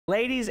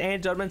Ladies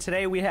and gentlemen,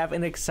 today we have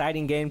an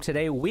exciting game.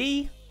 Today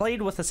we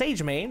played with a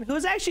Sage main who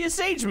is actually a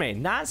Sage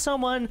main, not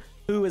someone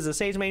who is a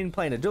Sage main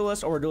playing a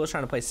duelist or a duelist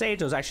trying to play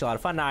Sage. It was actually a lot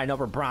of fun. Now I know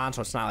we're bronze,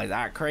 so it's not like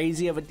that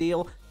crazy of a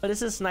deal, but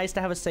it's just nice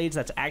to have a Sage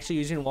that's actually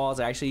using walls,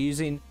 actually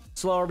using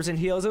slow orbs and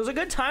heals. It was a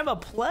good time, a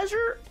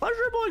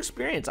pleasurable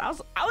experience. I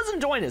was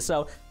enjoying it,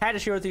 so had to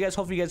share with you guys.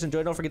 Hopefully you guys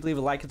enjoyed. Don't forget to leave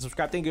a like and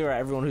subscribe. Thank you to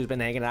everyone who's been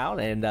hanging out,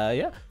 and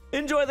yeah,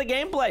 enjoy the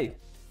gameplay.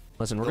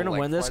 Listen, we're gonna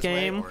win this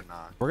game.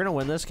 We're gonna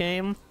win this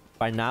game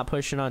by not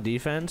pushing on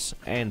defense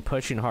and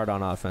pushing hard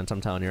on offense.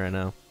 I'm telling you right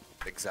now.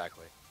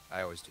 Exactly.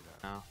 I always do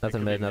that. No,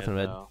 nothing mid, nothing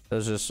mid. It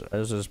was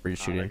just breach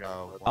shooting.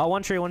 Oh,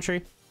 one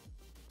tree.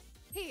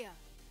 Here.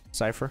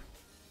 Cypher.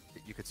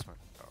 You could swim.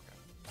 Oh,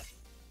 okay.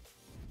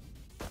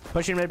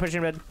 Pushing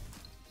mid.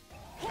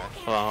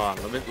 Hold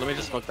on. Let me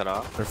just smoke that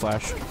off. Their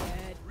flash.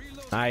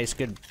 Nice,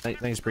 good.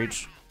 Thanks,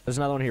 breach. There's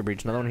another one here,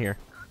 breach. Another one here.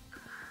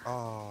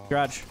 Oh.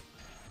 Garage.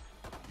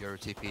 You're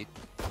TP'd.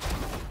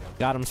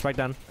 Got him. Spike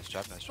down. Nice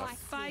job.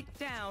 Spike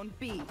down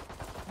B.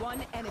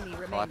 One enemy Oh,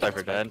 remaining.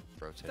 Cypher dead.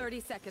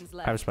 30 seconds I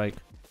left. have Spike.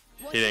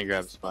 He didn't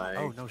grab spike.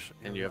 Oh no!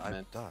 And you have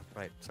mid.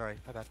 Right. Sorry.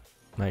 My bad.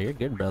 No, you're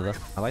good, brother.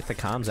 I like the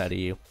comms out of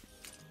you.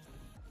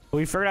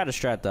 We figured out a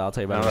strat, though. I'll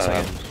tell you about it in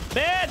a second.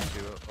 Mid!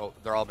 Oh,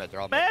 they're all mid.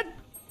 Mid!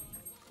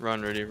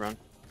 Run, Rudy, run.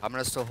 I'm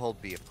gonna still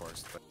hold B, of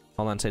course. But...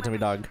 Hold on, say to me,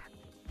 dog.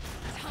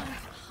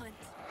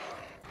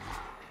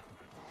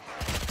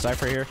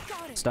 Cypher here.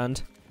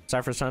 Stunned.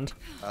 Cypher stunned.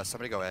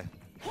 Somebody go A.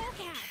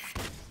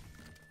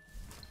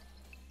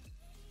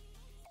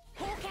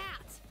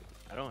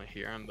 I don't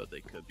hear him, but they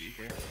could be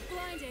here.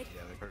 Blinded.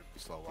 Yeah, they better be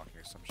slow walking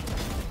or some shit.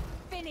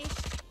 Finished.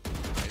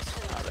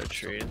 Oh, they're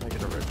trees. I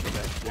could have rotated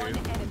back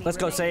through. Let's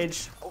go,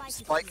 Sage. Oh,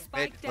 Spike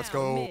mid. Let's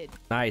go.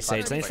 Nice,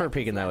 Sage. Thanks for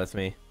peeking that with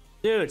me.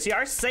 Dude, see,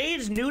 our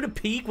Sage knew to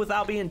peek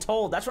without being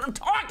told. That's what I'm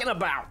talking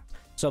about.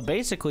 So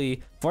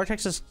basically,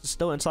 Vortex is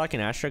still interlocking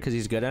Astra because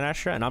he's good at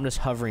Astra, and I'm just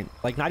hovering,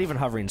 like not even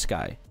hovering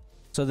Sky.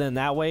 So then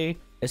that way,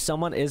 if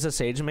someone is a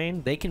Sage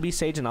main, they can be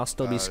Sage and I'll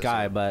still be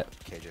Sky, but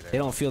they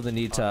don't feel the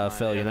need to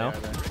fill, you know?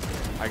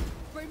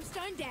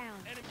 Brimstone down.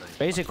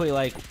 Basically,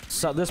 like,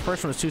 so this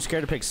person was too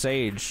scared to pick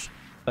Sage,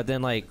 but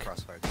then like...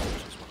 Crossfire.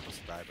 Just one of us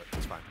to die, but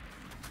it's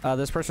fine.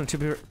 This person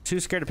was too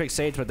scared to pick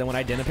Sage, but then when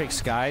I didn't pick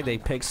Sky, they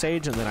picked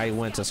Sage, and then I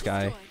went to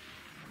Sky.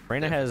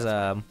 Reyna has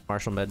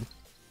Marshall mid.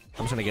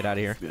 I'm just gonna get out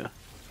of here. Yeah.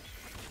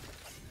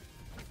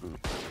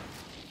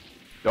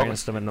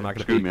 Reyna's still mid, and I'm not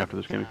gonna Screw peek. me after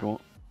this game if you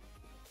want.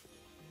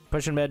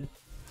 Pushing mid.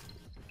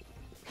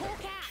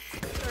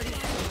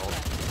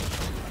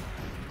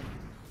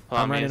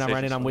 I'm running,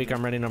 I'm weak,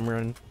 I'm running.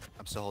 I'm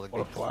still holding.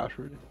 What a flash,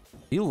 Rudy.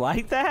 You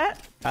like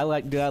that? I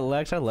like, dude,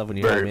 Lex, I love when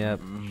you help me up.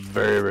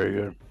 Very, very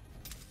good.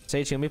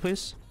 Sage, heal me,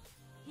 please.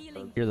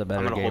 You're the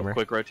better I'm gonna gamer. hold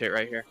quick rotate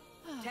right here.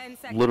 10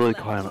 seconds Literally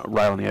left. climb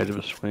right on the edge of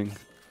a swing.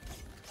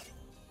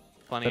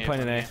 They're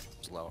playing an A.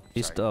 Slow.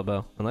 He's still a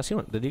bow. Unless he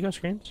went, did he go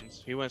screens?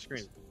 He went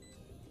screen.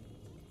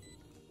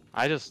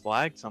 I just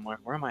lagged somewhere.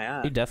 Where am I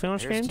at? He definitely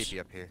went Here's screens? TP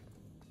up here.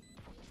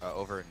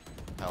 Over in.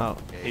 Oh.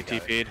 He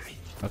TP'd.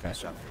 Okay.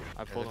 Nice job.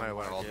 I pulled Yeah, they him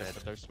might have all yeah, mid.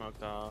 but they're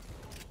smoked off.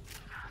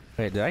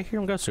 Wait, did I hear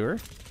him go sewer?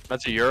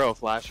 That's a Euro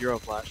flash. One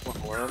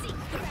more. Spike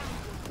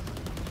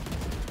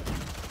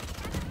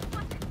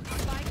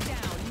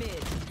down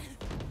mid.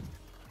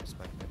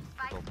 Spike mid.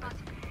 Go mid.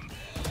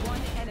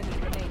 One enemy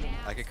remaining.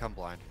 I could come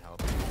blind and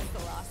help. That's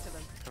the last of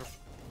them.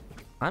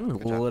 I'm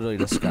Good job. literally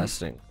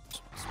disgusting.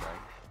 Spike.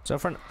 So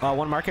for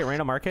one market,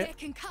 Reyna market. Get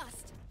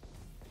concussed.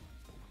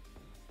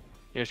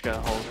 You just gotta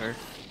hold her.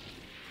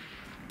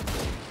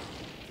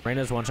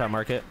 Reyna's one shot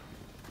market.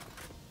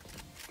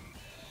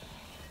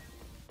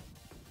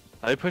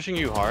 Are they pushing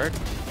you hard?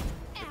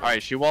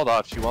 Alright, she walled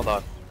off.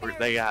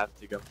 They have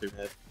to go through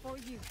mid. For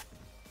you.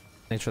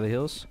 Thanks for the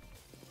heals.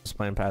 Just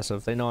playing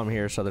passive. They know I'm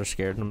here, so they're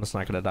scared. I'm just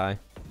not gonna die.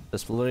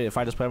 Just literally, if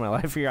I just play my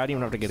life here, I don't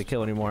even have to get a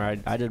kill anymore.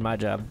 I did my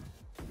job.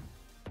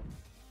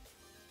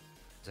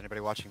 Is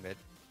anybody watching mid?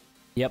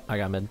 Yep, I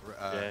got mid.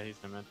 Yeah, he's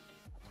in mid.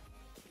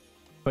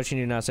 Pushing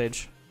you now,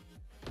 Sage.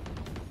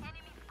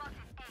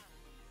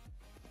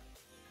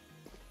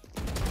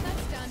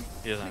 That's done.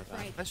 He doesn't have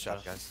that. Nice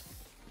job, guys.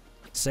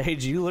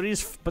 Sage, you literally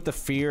just put the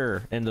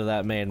fear into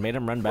that man. Made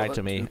him run back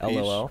to me.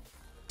 LOL.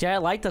 Yeah, I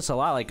like this a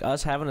lot. Like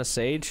us having a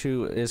Sage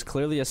who is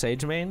clearly a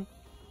Sage main.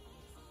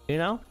 You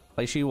know?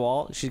 Like she's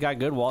got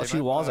good wall. She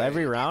walls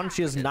every round.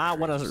 She has not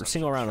won a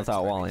single round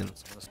without walling.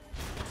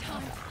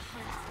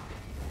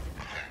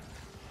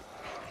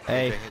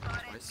 Hey.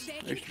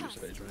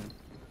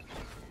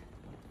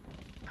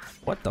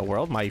 What the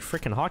world? My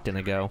freaking Hawk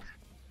didn't go.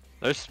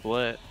 They're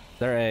split.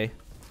 They're A.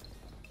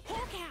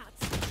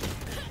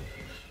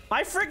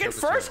 My freaking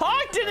first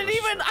Hawk didn't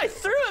even. I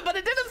threw it, but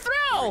it didn't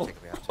throw.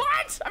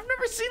 What? I've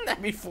never seen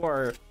that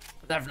before.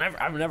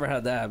 I've never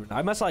had that.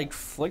 I must like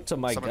flick to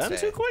my gun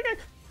too quick.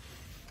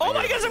 Oh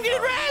my gosh, I'm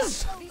getting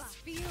res. This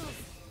feels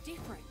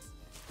different.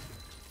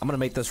 I'm gonna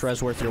make this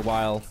res worth your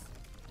while.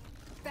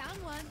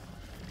 Found one.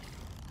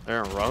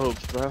 They're in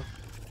robes, bro.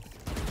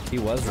 He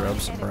was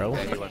ropes, bro.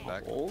 Yeah, he went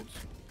back.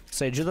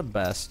 Sage, you're the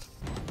best.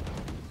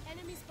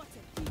 Enemy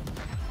spotted.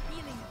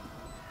 Healing.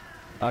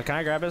 Can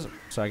I grab it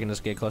so I can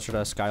just get closer to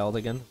Skyald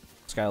again?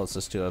 Skyald's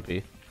just too OP.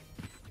 True.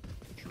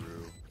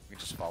 We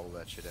just follow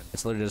that shit in.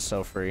 It's literally just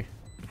so free.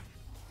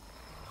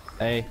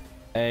 A.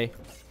 Nothing.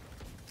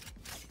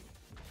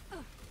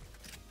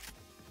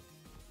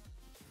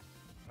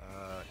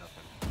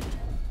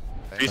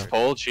 She's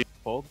pulled. She's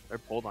pulled. They're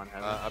pulled on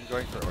heaven. I'm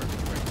going for orb.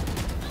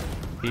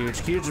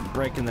 Huge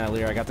break in that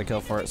leer. I got the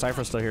kill for it.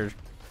 Cypher's still here.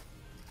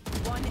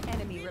 One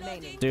enemy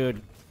remaining.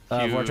 Dude,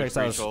 Huge Vortex,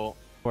 that was result.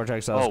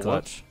 Vortex, that was Oh,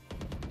 clutch.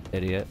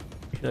 Idiot.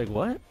 You're like,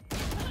 what?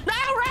 No,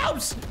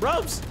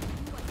 Ropes!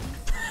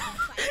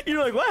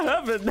 You're like, what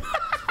happened?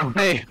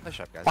 Hey, Nice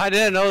shot, guys. I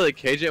didn't know that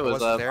KJ was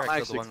wasn't there. I'm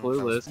I killed actually the one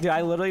that was- clueless. Dude,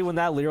 I literally, when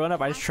that leer went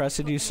up, I just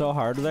trusted you so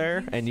hard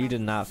there, and you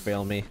did not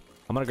fail me.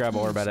 I'm gonna grab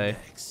orb at A.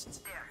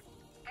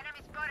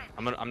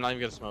 I'm not even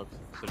gonna smoke,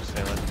 so just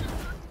say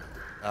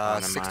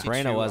it. 62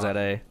 Reyna was at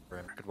A.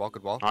 Good wall,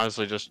 good wall.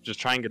 Honestly, just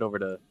try and get over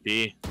to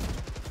B.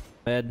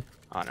 Mid.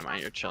 Oh, never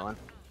mind, you're chilling.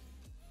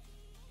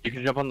 You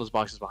can jump on those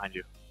boxes behind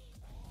you.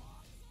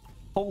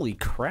 Holy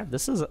crap,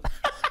 this is...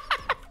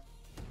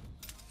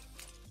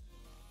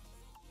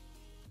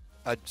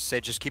 I'd say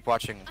just keep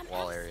watching I'm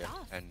wall out of area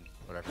stuff. and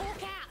whatever.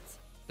 Hawk out.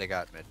 They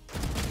got mid.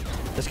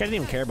 This guy didn't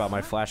even care about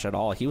my flash at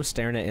all. He was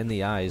staring it in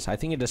the eyes. I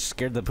think it just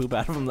scared the poop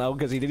out of him though,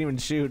 because he didn't even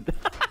shoot.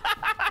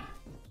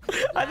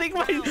 I think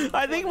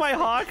my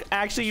hawk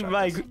actually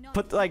I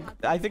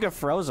think it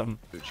froze him.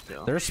 Huge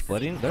kill. They're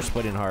splitting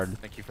hard.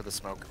 Thank you for the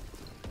smoke.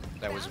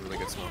 That was a really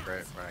good smoke,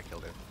 right? When I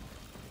killed it.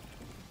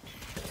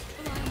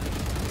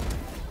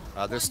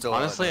 There's still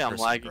Honestly, another I'm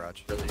person in lagging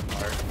garage. really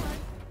hard.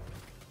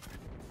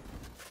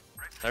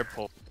 They're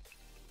pulled.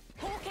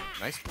 Hawk out.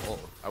 Nice pull.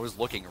 I was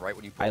looking right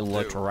when you pulled. I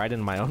looked too. right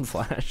in my own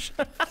flash.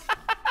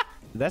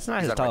 That's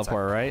not He's his on right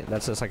teleport, right?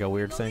 That's just like a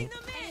weird thing.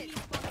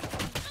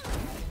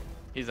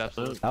 He's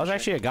absolutely. That was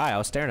actually a guy. I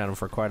was staring at him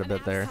for quite a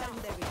bit there.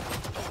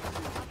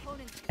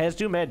 Hey, let's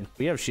do mid.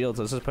 We have shields.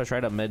 Let's just push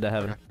right up mid to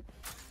heaven. Here.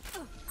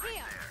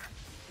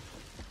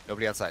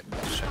 Nobody outside.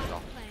 Just check it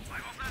all.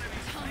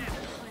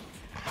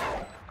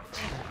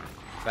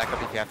 Back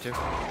up if you have to.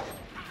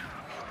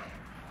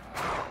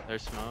 They're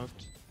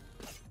smoked.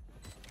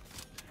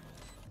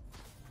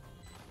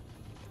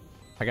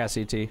 I got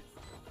CT.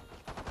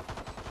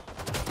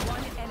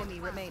 One enemy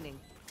remaining.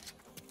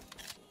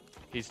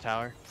 He's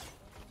tower.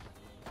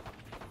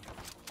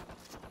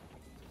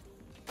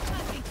 I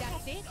think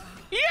that's it.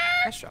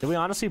 Nice shot. Did we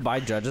honestly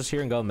buy judges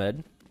here and go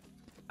mid?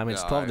 I mean,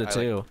 it's No, 12 to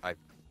 2.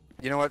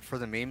 You know what? For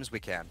the memes, we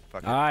can.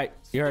 Fuck it. All right,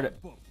 you heard it.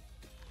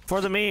 For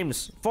the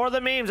memes. For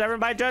the memes. Everyone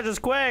buy judges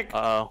quick. Uh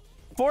oh.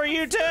 For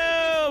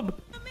YouTube.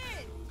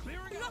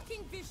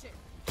 Blocking vision.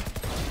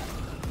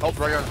 Oh,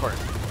 right on the court.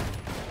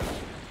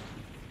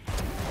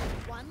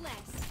 One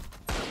less.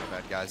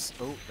 Bad guys.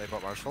 Oh, they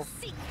bought Marshall.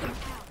 Seek them out.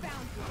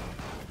 Found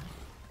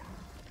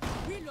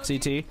one.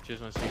 CT. She's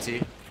my CT.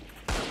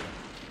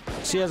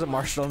 CT. She has a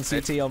Marshall and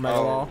CT on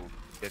Mega Wall.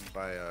 Didn't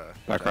buy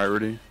Back right,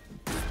 Rudy.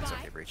 It's okay,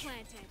 Spike breach.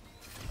 planted.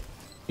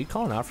 You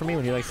calling out for me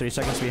when you're like 3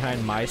 seconds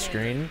behind my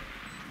screen?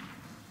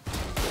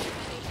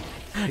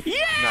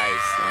 Yeah!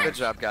 Nice. Good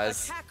job,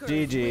 guys.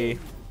 GG.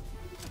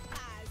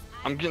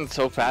 I'm getting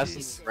so fast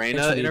in the Reyna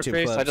Thanks for the YouTube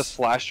interface. I clips. just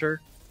flashed her.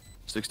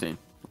 16.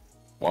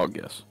 Wild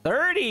guess.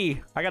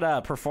 30. I got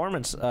a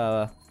performance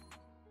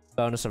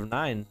bonus of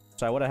 9,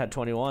 so I would have had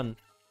 21.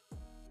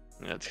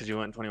 Yeah, it's because you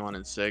went 21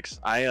 and 6.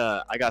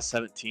 I got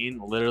 17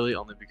 literally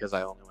only because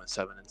I only went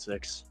 7 and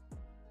 6.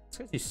 That's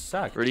because you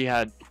suck. Rudy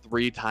had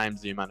 3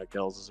 times the amount of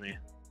kills as me.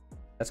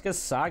 That's because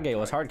Sage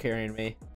was hard carrying me.